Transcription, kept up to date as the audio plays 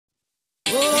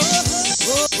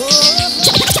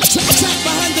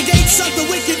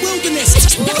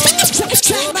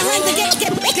Trapped behind the gate.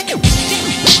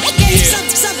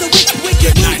 Something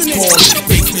wicked wilderness.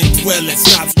 Basement dwelling,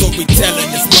 stop storytelling,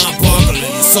 it's mind-boggling.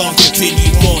 The song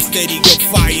continue on, steady go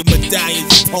fire,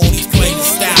 medallions and ponies claim to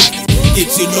style. Get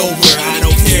you nowhere, I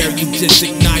don't care. You just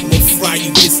ignite, will fry,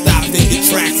 you get stopped in your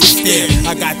tracks and stare.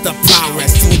 I got the power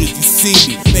as soon as you see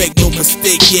me. Make no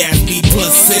mistake, yeah, it's me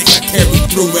plus 6. I carry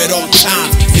through at all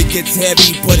times. It gets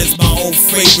heavy, but it's my own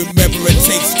favorite. Remember, it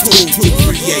takes two to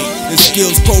create. The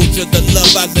skills, culture, the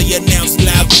love I lay announce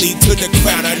loudly to the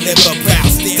crowd. I never bow.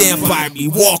 Stand by me,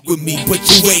 walk with me, but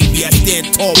you ain't me. I stand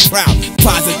tall, proud,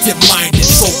 positive minded,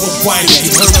 sober minded.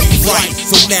 You heard me right,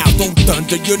 so now don't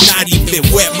thunder. You're not even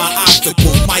wet. My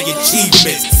obstacles, my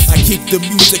achievements. I keep the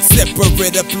music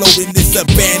separate, uploading this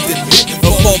abandonment,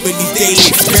 evolving these daily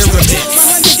experiments.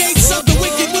 Behind the gates of the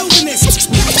wicked wilderness.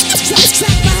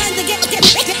 Trapped behind the gates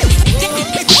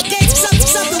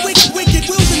of the wicked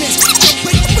wilderness.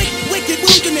 Wicked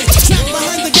wilderness. Trapped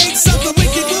behind the gates of the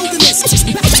wicked wilderness.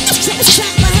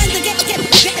 Trapped behind the gates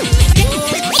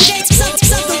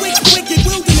of the wicked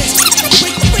wilderness.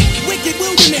 Wicked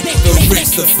wilderness. The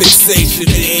rich, the fixation,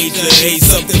 the age of hate,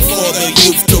 something for the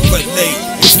youth to relate.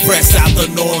 Express out the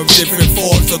norm, different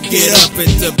forms, so get up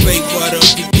and debate. Why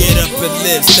don't you get up and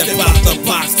live? Step out the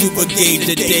box to engage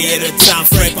a day at a time,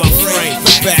 frame by frame.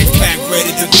 Backpack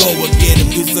ready to go again. A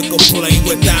musical plane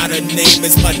without a name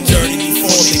is my journey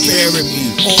before they bury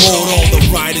me. Hold on, the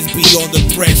riders be on the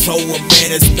threshold. A man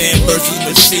is man versus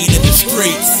machine in the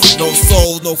streets. No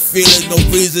soul, no feeling, no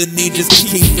reason, he just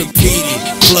keep repeating.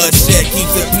 Bloodshed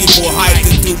keeps the people hyped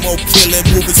and do more killing.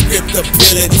 Moving script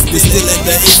appealing, distilling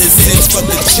the innocence from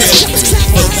the children.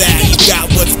 For that, you got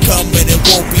what's coming, it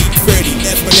won't be pretty.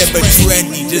 Never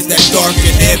trendy, just that dark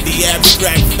and heavy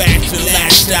abstract faction.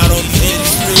 Lashed out on the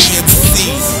industry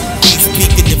MCs. He's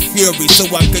speaking in fury, so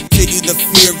I continue the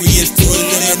furious to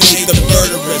eliminate the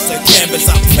murderers. A canvas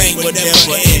I paint will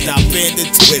never end. I bend and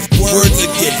twist words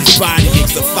again. His body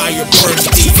aches, the fire burns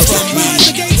deep from Trapped me. behind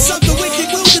the gates of the wicked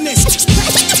wilderness.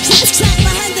 Trapped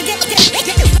behind the gates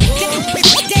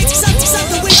of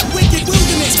the wicked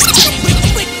wilderness.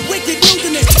 Wicked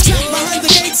wilderness. Trapped behind the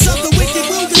gates of the wicked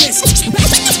wilderness.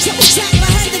 Trapped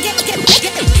behind the gates of the wicked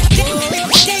wilderness.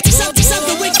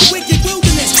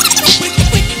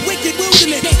 Wicked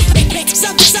wilderness.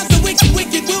 Something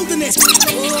wicked wilderness.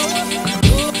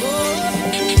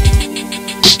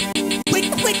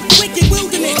 Wicked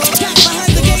wilderness. Trapped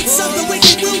behind the gates of the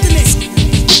wicked wilderness.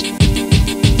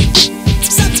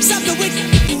 Something wicked.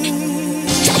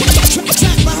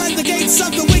 Trapped behind the gates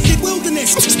of the wicked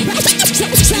wilderness.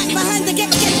 Trapped behind the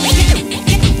gates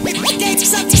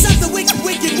of the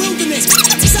wicked wilderness.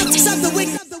 Something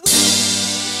wicked.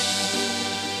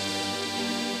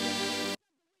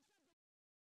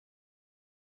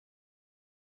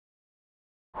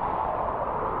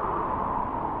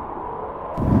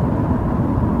 You